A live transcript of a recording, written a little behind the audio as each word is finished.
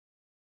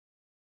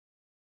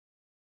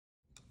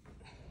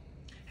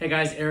Hey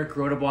guys, Eric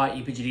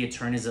Rodabois, EPGD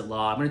Attorneys at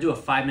Law. I'm going to do a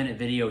 5-minute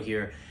video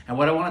here, and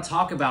what I want to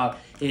talk about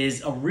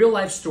is a real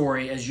life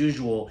story as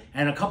usual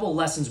and a couple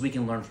lessons we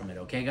can learn from it,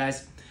 okay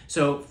guys?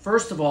 So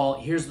first of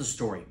all, here's the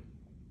story.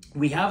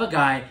 We have a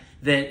guy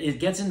that it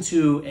gets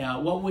into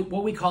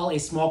what we call a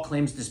small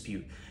claims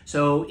dispute.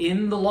 So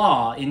in the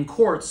law, in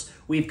courts,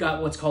 we've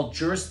got what's called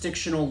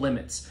jurisdictional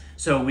limits.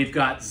 So we've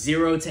got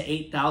 0 to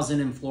 8,000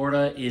 in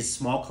Florida is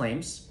small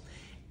claims,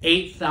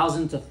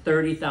 8,000 to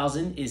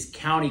 30,000 is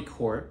county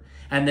court,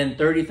 and then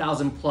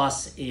 30,000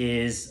 plus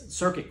is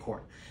circuit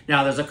court.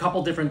 Now, there's a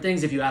couple different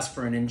things. If you ask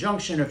for an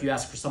injunction or if you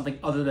ask for something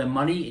other than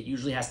money, it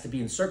usually has to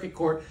be in circuit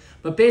court.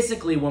 But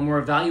basically, when we're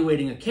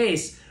evaluating a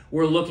case,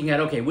 we're looking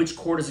at, okay, which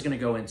court is it going to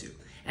go into?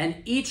 And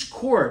each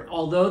court,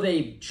 although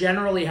they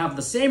generally have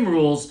the same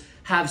rules,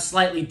 have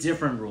slightly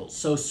different rules.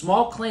 So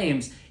small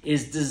claims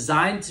is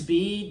designed to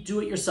be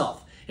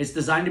do-it-yourself. It's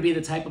designed to be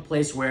the type of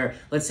place where,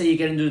 let's say you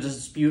get into a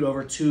dispute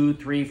over $2,000,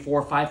 $3,000,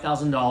 $4,000,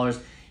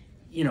 $5,000.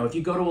 You know, if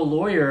you go to a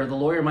lawyer, the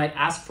lawyer might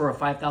ask for a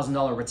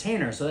 $5,000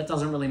 retainer, so that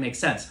doesn't really make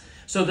sense.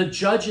 So the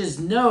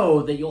judges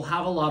know that you'll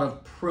have a lot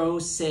of pro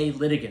se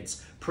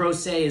litigants. Pro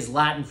se is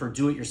Latin for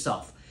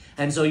do-it-yourself.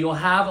 And so you'll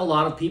have a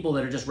lot of people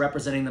that are just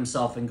representing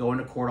themselves and going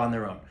to court on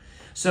their own.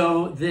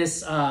 So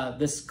this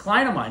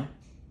client of mine,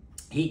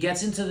 he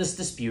gets into this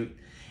dispute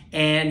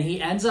and he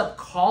ends up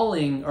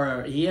calling,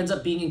 or he ends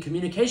up being in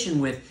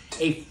communication with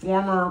a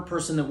former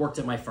person that worked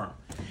at my firm.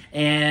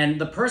 And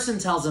the person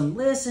tells him,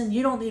 listen,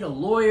 you don't need a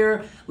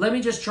lawyer. Let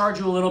me just charge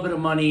you a little bit of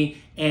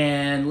money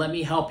and let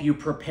me help you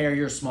prepare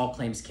your small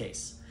claims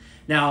case.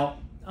 Now,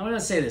 I'm going to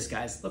say this,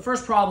 guys. The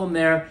first problem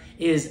there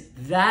is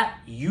that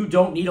you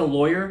don't need a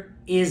lawyer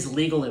is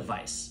legal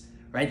advice,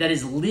 right? That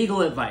is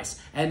legal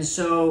advice. And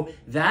so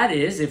that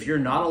is, if you're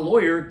not a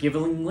lawyer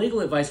giving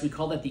legal advice, we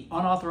call that the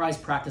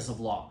unauthorized practice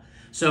of law.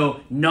 So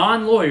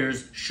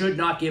non-lawyers should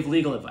not give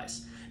legal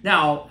advice.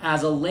 Now,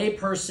 as a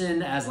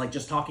layperson, as like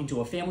just talking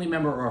to a family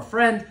member or a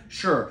friend,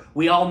 sure,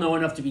 we all know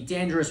enough to be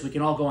dangerous. We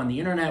can all go on the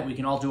internet. We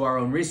can all do our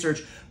own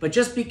research, but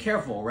just be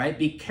careful, right?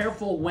 Be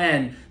careful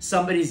when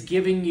somebody's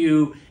giving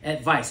you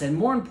advice. And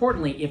more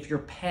importantly, if you're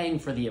paying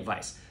for the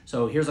advice.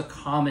 So here's a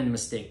common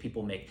mistake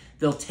people make.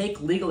 They'll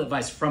take legal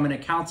advice from an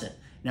accountant.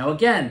 Now,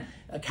 again,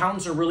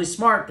 accountants are really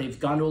smart. They've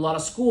gone to a lot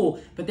of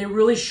school, but they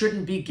really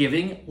shouldn't be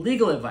giving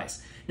legal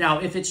advice. Now,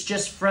 if it's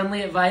just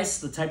friendly advice,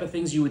 the type of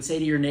things you would say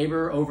to your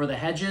neighbor over the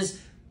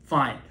hedges,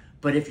 fine.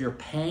 But if you're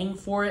paying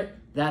for it,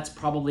 that's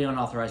probably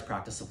unauthorized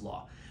practice of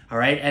law. All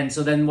right. And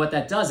so then what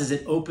that does is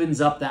it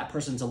opens up that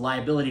person to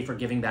liability for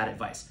giving that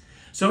advice.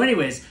 So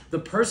anyways, the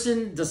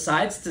person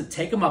decides to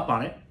take them up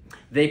on it.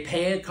 They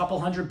pay a couple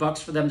 $100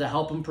 for them to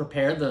help them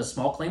prepare the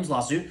small claims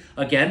lawsuit.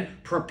 Again,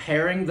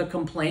 preparing the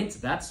complaint,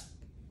 that's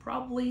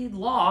probably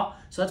law.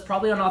 So that's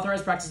probably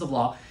unauthorized practice of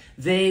law.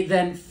 They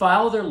then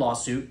file their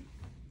lawsuit.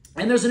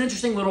 And there's an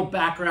interesting little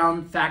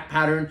background fact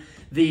pattern.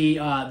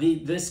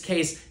 This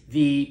case,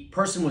 the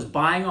person was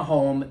buying a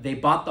home, they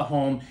bought the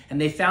home,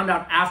 and they found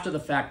out after the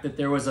fact that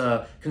there was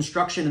a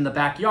construction in the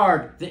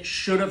backyard that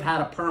should have had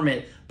a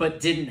permit,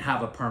 but didn't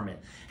have a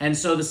permit. And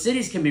so the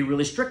cities can be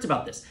really strict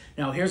about this.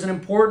 Now, here's an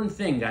important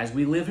thing, guys.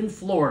 We live in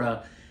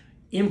Florida.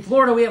 In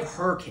Florida, we have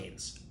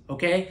hurricanes.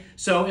 Okay,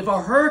 so if a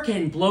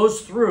hurricane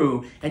blows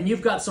through and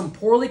you've got some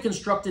poorly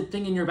constructed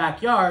thing in your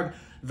backyard,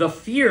 the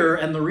fear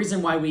and the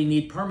reason why we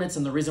need permits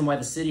and the reason why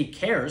the city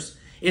cares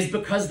is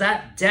because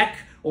that deck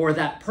or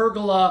that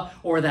pergola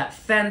or that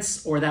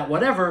fence or that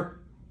whatever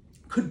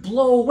could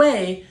blow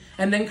away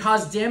and then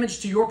cause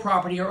damage to your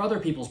property or other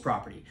people's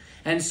property.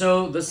 And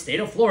so the state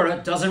of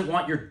Florida doesn't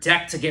want your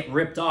deck to get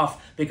ripped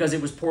off because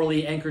it was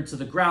poorly anchored to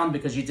the ground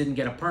because you didn't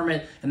get a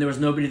permit and there was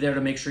nobody there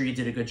to make sure you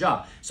did a good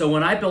job. So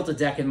when I built a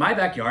deck in my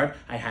backyard,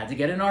 I had to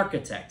get an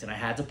architect and I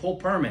had to pull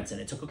permits and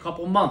it took a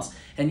couple months.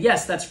 And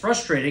yes, that's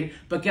frustrating,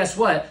 but guess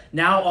what?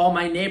 Now all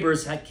my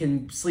neighbors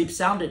can sleep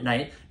sound at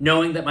night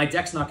knowing that my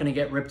deck's not going to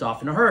get ripped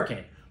off in a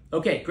hurricane.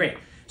 Okay, great.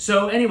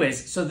 So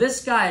anyways, so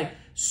this guy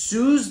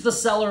sues the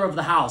seller of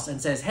the house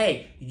and says,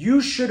 hey,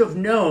 you should have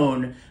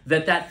known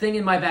that that thing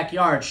in my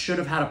backyard should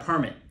have had a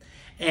permit.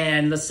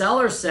 And the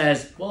seller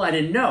says, well, I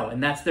didn't know.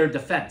 And that's their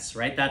defense,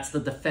 right? That's the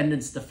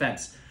defendant's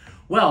defense.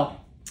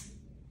 Well,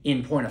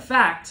 in point of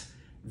fact,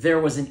 there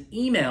was an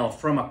email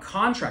from a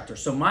contractor.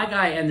 So my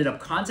guy ended up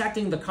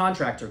contacting the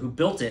contractor who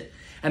built it.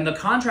 And the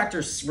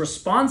contractor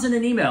responds in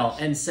an email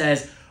and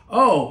says,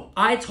 oh,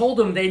 I told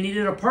them they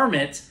needed a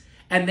permit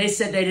and they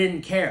said they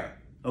didn't care.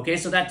 Okay,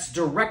 so that's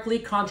directly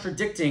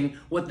contradicting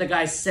what the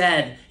guy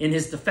said in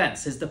his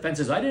defense. His defense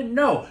is, I didn't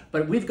know,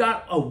 but we've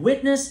got a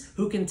witness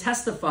who can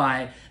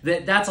testify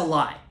that that's a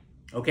lie.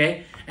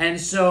 Okay,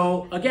 and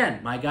so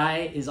again, my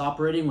guy is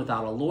operating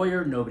without a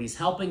lawyer. Nobody's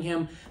helping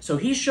him. So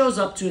he shows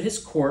up to his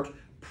court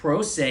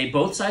pro se.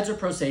 Both sides are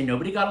pro se.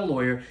 Nobody got a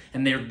lawyer,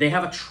 and they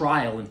have a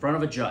trial in front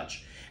of a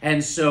judge.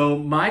 And so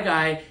my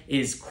guy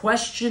is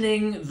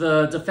questioning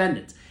the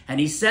defendant. And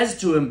he says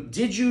to him,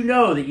 did you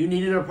know that you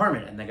needed a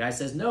permit? And the guy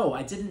says, no,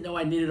 I didn't know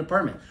I needed a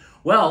permit.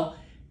 Well,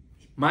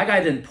 my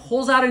guy then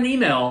pulls out an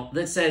email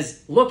that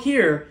says, look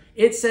here,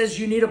 it says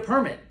you need a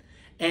permit.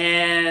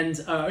 And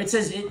it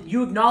says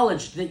you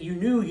acknowledged that you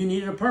knew you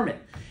needed a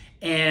permit.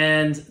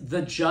 And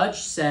the judge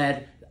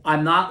said,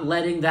 I'm not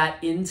letting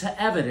that into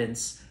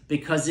evidence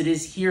because it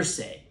is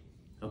hearsay.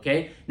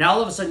 Okay? Now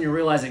all of a sudden you're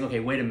realizing, okay,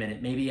 wait a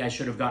minute, maybe I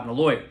should have gotten a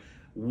lawyer.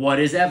 What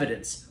is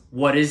evidence?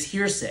 What is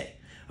hearsay?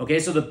 Okay,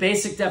 so the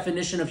basic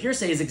definition of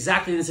hearsay is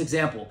exactly this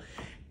example.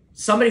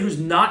 Somebody who's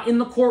not in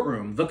the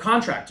courtroom, the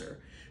contractor,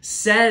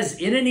 says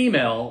in an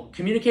email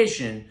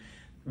communication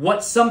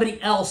what somebody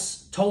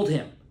else told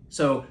him.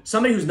 So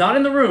somebody who's not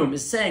in the room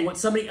is saying what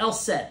somebody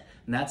else said.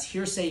 And that's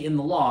hearsay in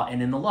the law.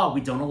 And in the law,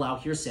 we don't allow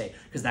hearsay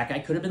because that guy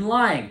could have been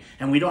lying.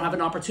 And we don't have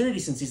an opportunity,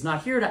 since he's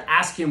not here, to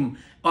ask him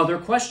other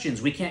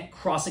questions. We can't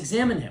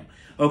cross-examine him.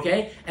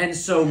 Okay? And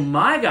so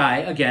my guy,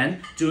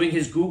 again, doing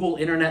his Google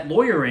internet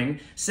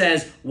lawyering,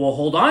 says, well,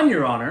 hold on,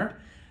 Your Honor.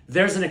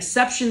 There's an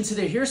exception to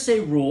the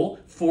hearsay rule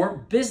for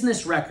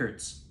business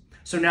records.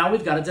 So now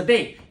we've got a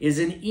debate. Is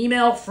an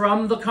email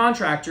from the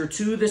contractor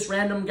to this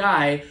random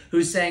guy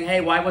who's saying,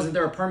 hey, why wasn't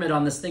there a permit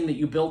on this thing that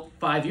you built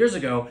 5 years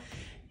ago?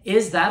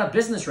 Is that a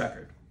business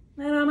record?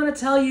 And I'm going to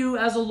tell you,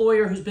 as a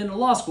lawyer who's been to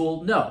law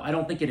school, no, I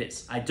don't think it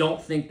is. I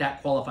don't think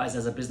that qualifies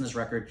as a business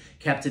record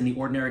kept in the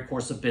ordinary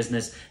course of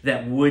business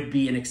that would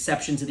be an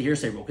exception to the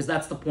hearsay rule, because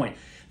that's the point.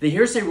 The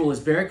hearsay rule is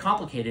very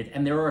complicated,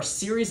 and there are a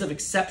series of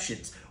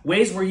exceptions,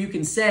 ways where you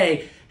can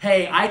say,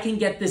 hey, I can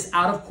get this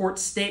out-of-court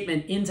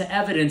statement into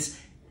evidence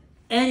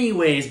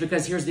anyways,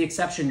 because here's the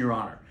exception, Your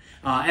Honor.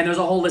 And there's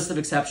a whole list of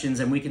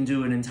exceptions, and we can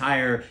do an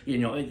entire,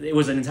 it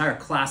was an entire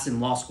class in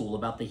law school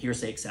about the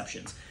hearsay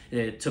exceptions.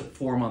 It took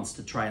 4 months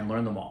to try and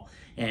learn them all.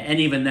 And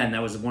even then,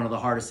 that was one of the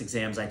hardest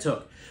exams I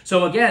took.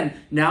 So again,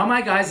 now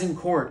my guy's in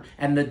court,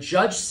 and the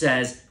judge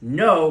says,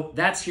 no,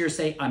 that's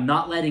hearsay. I'm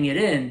not letting it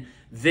in.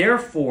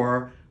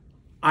 Therefore,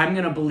 I'm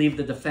going to believe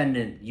the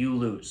defendant. You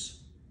lose.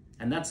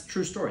 And that's a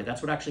true story.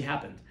 That's what actually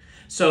happened.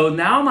 So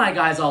now my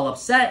guy's all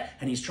upset,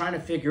 and he's trying to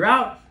figure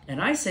out,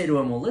 and I say to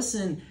him, well,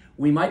 listen,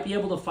 we might be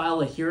able to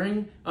file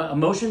a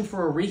motion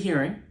for a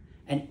rehearing.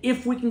 And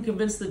if we can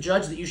convince the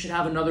judge that you should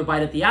have another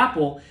bite at the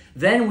apple,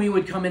 then we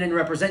would come in and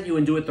represent you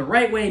and do it the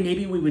right way.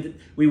 Maybe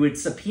we would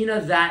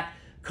subpoena that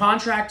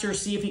contractor,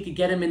 see if he could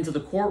get him into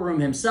the courtroom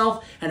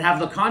himself, and have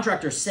the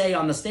contractor say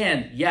on the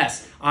stand,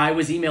 yes, I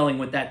was emailing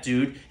with that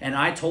dude, and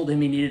I told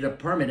him he needed a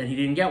permit and he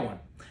didn't get one.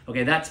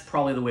 Okay, that's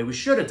probably the way we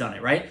should have done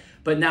it, right?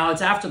 But now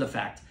it's after the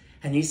fact.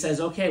 And he says,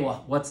 okay,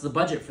 well, what's the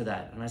budget for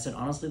that? And I said,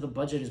 honestly, the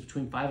budget is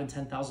between $5,000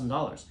 and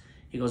 $10,000.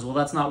 He goes, well,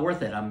 that's not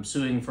worth it. I'm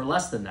suing for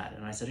less than that.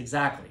 And I said,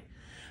 exactly.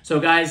 So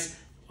guys,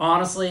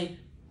 honestly,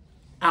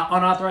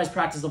 unauthorized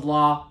practice of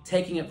law,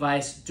 taking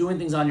advice, doing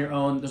things on your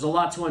own. There's a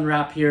lot to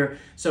unwrap here.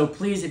 So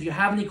please, if you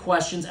have any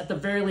questions, at the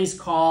very least,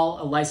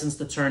 call a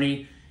licensed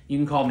attorney. You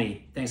can call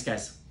me. Thanks,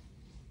 guys.